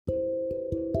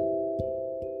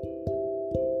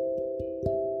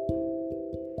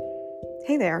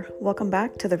Hey there, welcome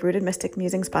back to the Rooted Mystic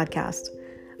Musings podcast.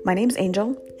 My name's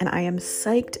Angel, and I am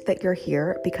psyched that you're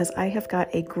here because I have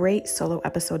got a great solo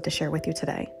episode to share with you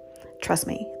today. Trust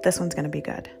me, this one's going to be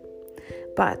good.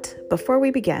 But before we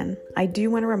begin, I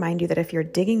do want to remind you that if you're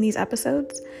digging these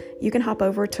episodes, you can hop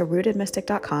over to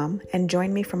rootedmystic.com and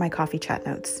join me for my coffee chat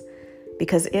notes.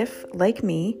 Because if, like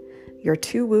me, you're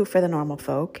too woo for the normal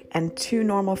folk and too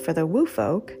normal for the woo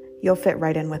folk, you'll fit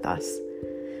right in with us.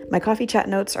 My coffee chat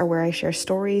notes are where I share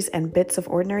stories and bits of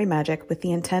ordinary magic with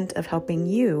the intent of helping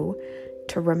you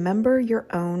to remember your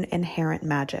own inherent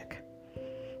magic.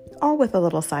 All with a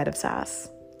little side of sass,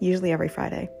 usually every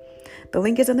Friday. The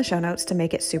link is in the show notes to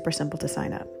make it super simple to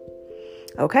sign up.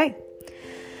 Okay,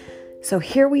 so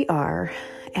here we are,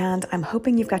 and I'm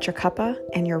hoping you've got your cuppa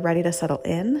and you're ready to settle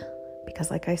in, because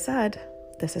like I said,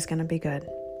 this is going to be good.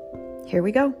 Here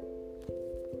we go.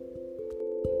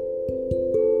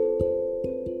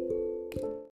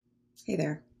 Hey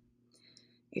there.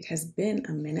 It has been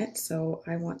a minute, so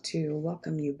I want to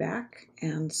welcome you back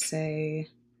and say,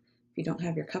 if you don't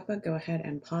have your cuppa, go ahead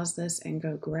and pause this and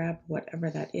go grab whatever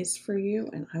that is for you,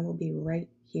 and I will be right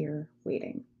here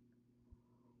waiting.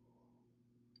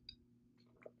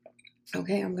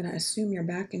 Okay, I'm going to assume you're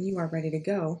back and you are ready to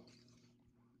go.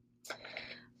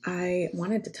 I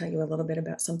wanted to tell you a little bit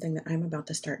about something that I'm about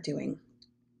to start doing.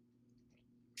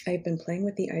 I've been playing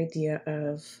with the idea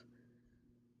of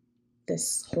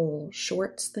this whole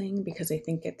shorts thing because I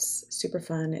think it's super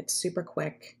fun, it's super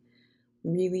quick,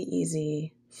 really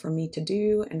easy for me to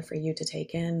do and for you to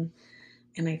take in.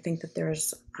 And I think that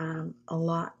there's a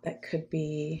lot that could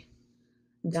be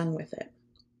done with it.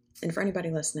 And for anybody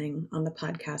listening on the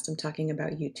podcast, I'm talking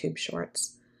about YouTube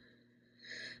Shorts.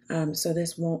 So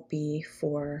this won't be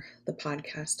for the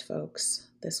podcast folks.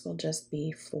 This will just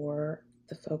be for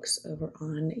the folks over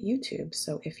on YouTube.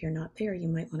 So if you're not there, you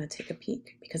might want to take a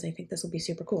peek because I think this will be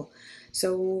super cool.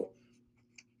 So,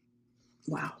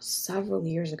 wow, several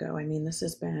years ago, I mean, this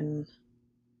has been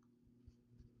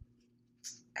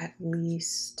at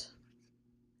least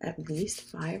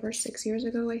 5 or 6 years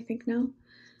ago, I think now.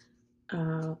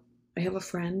 I have a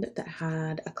friend that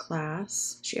had a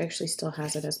class. She actually still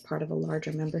has it as part of a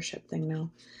larger membership thing now.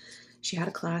 She had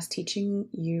a class teaching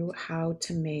you how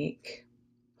to make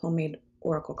homemade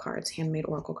oracle cards, handmade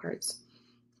oracle cards.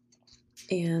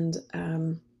 And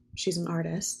she's an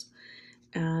artist.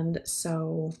 And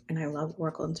I love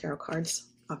oracle and tarot cards,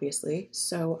 obviously.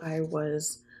 So I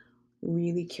was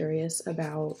really curious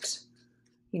about,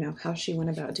 how she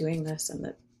went about doing this and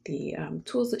the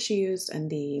tools that she used and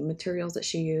the materials that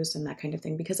she used and that kind of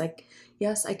thing. Because I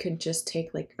could just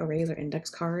take like a regular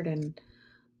index card and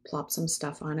plop some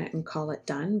stuff on it and call it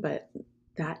done, but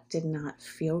that did not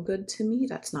feel good to me.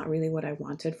 That's not really what I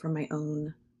wanted for my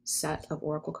own set of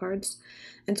oracle cards.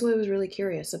 And so I was really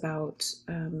curious about,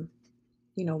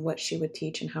 what she would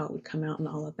teach and how it would come out and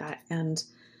all of that. And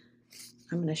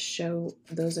I'm going to show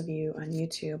those of you on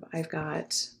YouTube. I've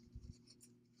got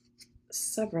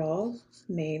several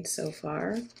made so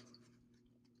far,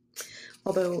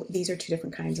 although these are two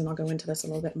different kinds, and I'll go into this a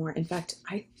little bit more. In fact,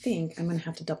 I think I'm going to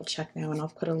have to double check now, and I'll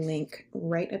put a link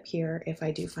right up here if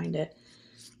I do find it.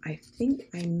 I think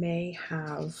I may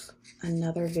have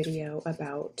another video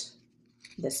about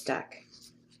this deck.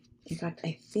 In fact,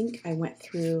 I think I went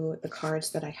through the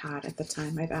cards that I had at the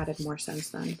time. I've added more since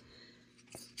then.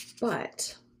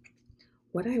 But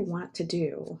what I want to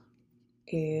do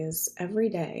is every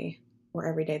day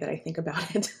that I think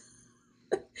about it,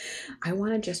 I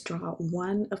want to just draw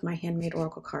one of my handmade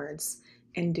oracle cards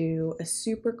and do a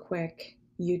super quick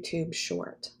YouTube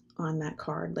short on that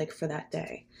card, like for that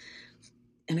day.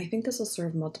 And I think this will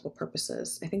serve multiple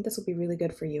purposes. I think this will be really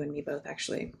good for you and me both,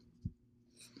 actually.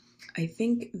 I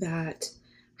think that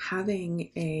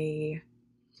having a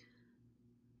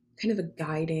kind of a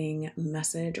guiding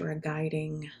message or a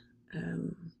guiding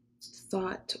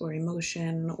thought or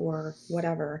emotion or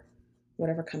whatever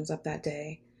comes up that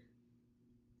day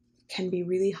can be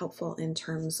really helpful in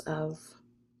terms of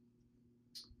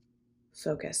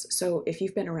focus. So if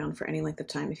you've been around for any length of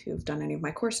time, if you've done any of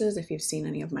my courses, if you've seen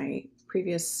any of my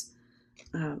previous,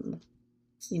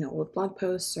 old blog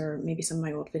posts or maybe some of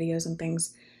my old videos and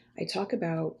things, I talk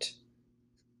about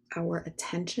our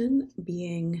attention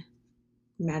being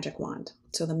magic wand.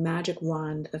 So the magic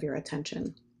wand of your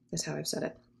attention is how I've said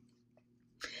it.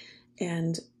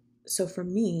 And so for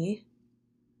me,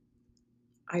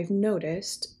 I've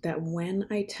noticed that when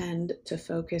I tend to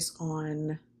focus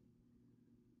on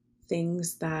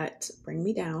things that bring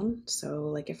me down, so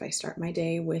like if I start my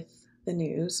day with the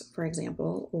news, for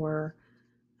example, or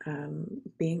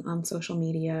being on social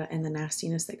media and the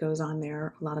nastiness that goes on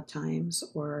there a lot of times,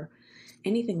 or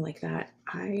anything like that,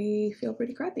 I feel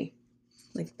pretty crappy.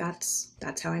 Like that's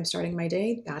how I'm starting my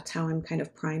day. That's how I'm kind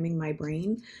of priming my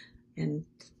brain, and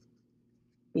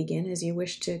begin as you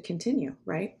wish to continue,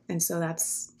 right? And so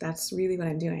that's really what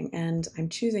I'm doing. And I'm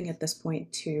choosing at this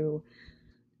point to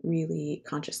really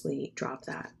consciously drop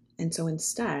that. And so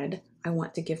instead, I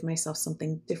want to give myself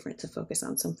something different to focus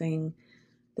on, something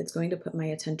that's going to put my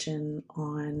attention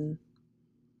on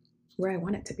where I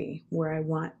want it to be, where I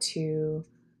want to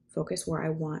focus, where I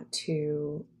want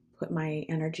to put my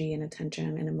energy and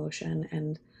attention and emotion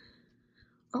and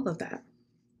all of that.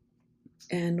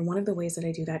 And one of the ways that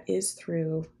I do that is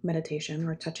through meditation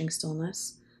or touching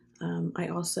stillness. I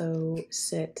also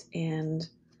sit and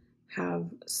have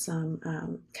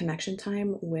some connection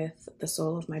time with the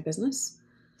soul of my business.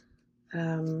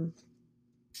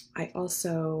 I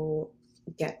also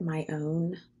get my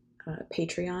own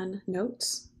Patreon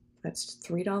notes. That's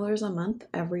 $3 a month.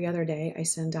 Every other day, I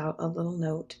send out a little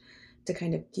note to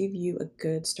kind of give you a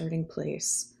good starting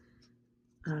place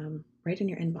right in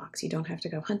your inbox. You don't have to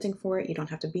go hunting for it. You don't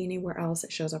have to be anywhere else.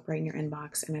 It shows up right in your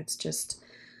inbox. And it's just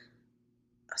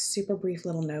a super brief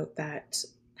little note that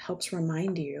helps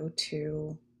remind you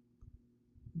to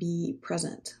be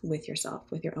present with yourself,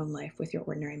 with your own life, with your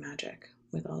ordinary magic,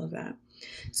 with all of that.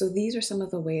 So these are some of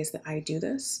the ways that I do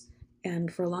this.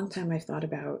 And for a long time, I've thought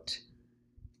about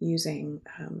using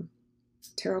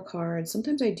tarot cards.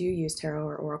 Sometimes I do use tarot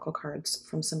or oracle cards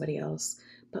from somebody else,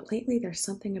 but lately there's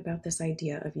something about this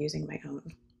idea of using my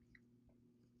own.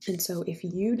 And so if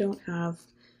you don't have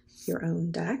your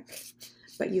own deck,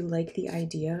 but you like the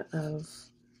idea of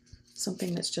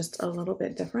something that's just a little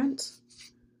bit different,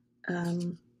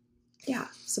 yeah,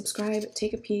 subscribe,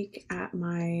 take a peek at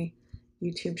my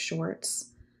YouTube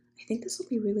shorts. I think this will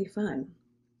be really fun.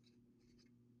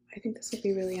 I think this will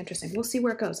be really interesting. We'll see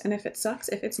where it goes. And if it sucks,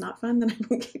 if it's not fun, then I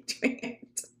won't keep doing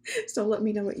it. So let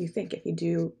me know what you think if you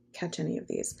do catch any of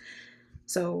these.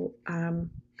 So I'm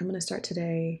going to start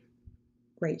today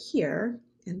right here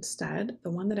instead.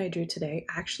 The one that I drew today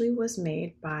actually was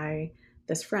made by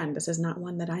this friend. This is not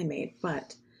one that I made,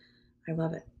 but I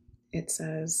love it. It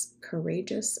says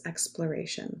courageous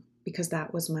exploration, because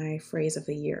that was my phrase of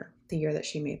the year that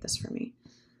she made this for me.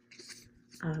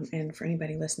 And for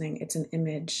anybody listening, it's an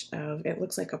image of, it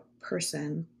looks like a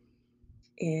person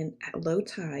at low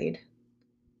tide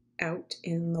out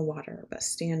in the water, but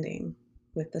standing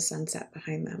with the sunset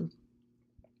behind them.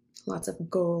 Lots of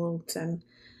gold and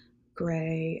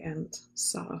gray and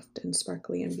soft and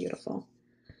sparkly and beautiful.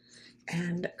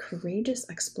 And courageous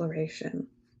exploration.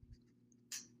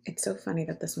 It's so funny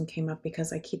that this one came up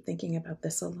because I keep thinking about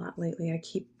this a lot lately. I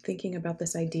keep thinking about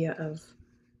this idea of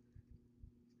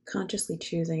consciously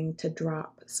choosing to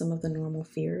drop some of the normal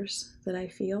fears that I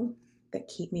feel that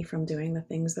keep me from doing the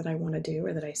things that I want to do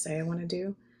or that I say I want to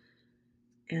do,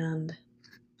 and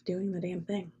doing the damn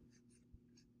thing.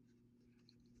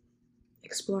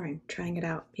 Exploring, trying it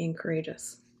out, being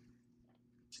courageous.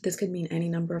 This could mean any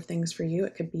number of things for you.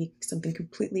 It could be something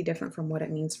completely different from what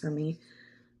it means for me,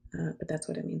 but that's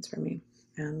what it means for me.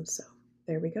 And so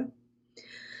there we go.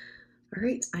 All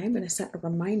right, I am going to set a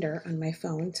reminder on my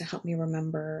phone to help me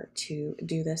remember to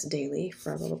do this daily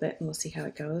for a little bit, and we'll see how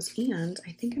it goes. And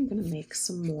I think I'm going to make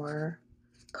some more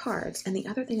cards. And the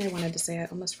other thing I wanted to say, I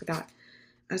almost forgot.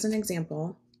 As an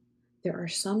example, there are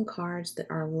some cards that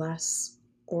are less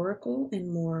oracle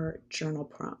and more journal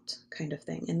prompt kind of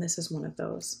thing. And this is one of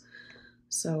those.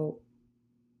 So,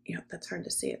 yeah, that's hard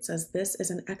to see. It says, this is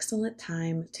an excellent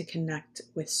time to connect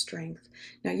with strength.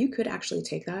 Now, you could actually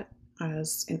take that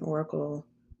as an oracle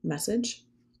message.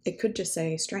 It could just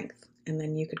say strength, and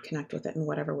then you could connect with it in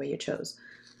whatever way you chose.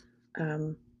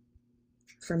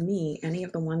 For me, any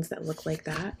of the ones that look like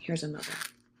that, here's another.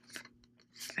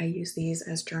 I use these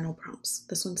as journal prompts.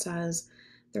 This one says,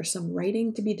 there's some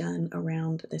writing to be done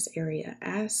around this area.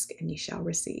 Ask and you shall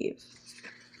receive.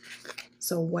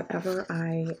 So whatever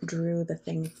I drew the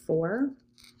thing for,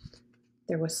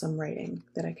 there was some writing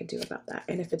that I could do about that.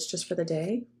 And if it's just for the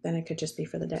day, then it could just be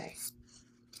for the day.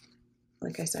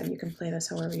 Like I said, you can play this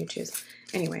however you choose.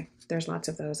 Anyway, there's lots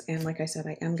of those. And like I said,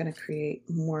 I am going to create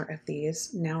more of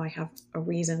these. Now I have a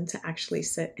reason to actually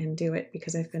sit and do it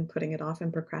because I've been putting it off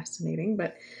and procrastinating,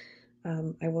 but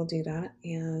I will do that.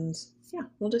 And yeah,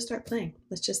 we'll just start playing.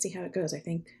 Let's just see how it goes. I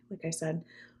think, like I said,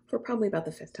 for probably about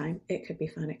the 5th time, it could be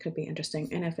fun. It could be interesting.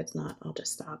 And if it's not, I'll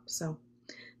just stop. So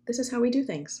this is how we do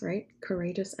things, right?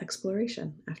 Courageous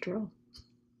exploration, after all.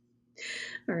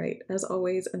 All right, as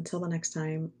always, until the next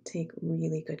time, take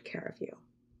really good care of you.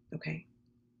 Okay,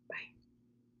 bye.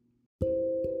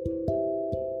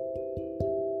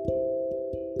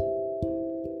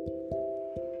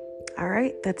 All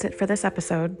right, that's it for this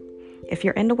episode. If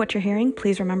you're into what you're hearing,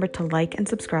 please remember to like and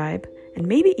subscribe, and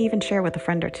maybe even share with a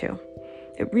friend or two.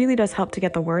 It really does help to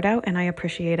get the word out, and I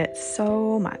appreciate it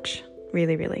so much.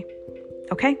 Really, really.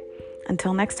 Okay,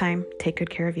 until next time, take good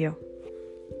care of you.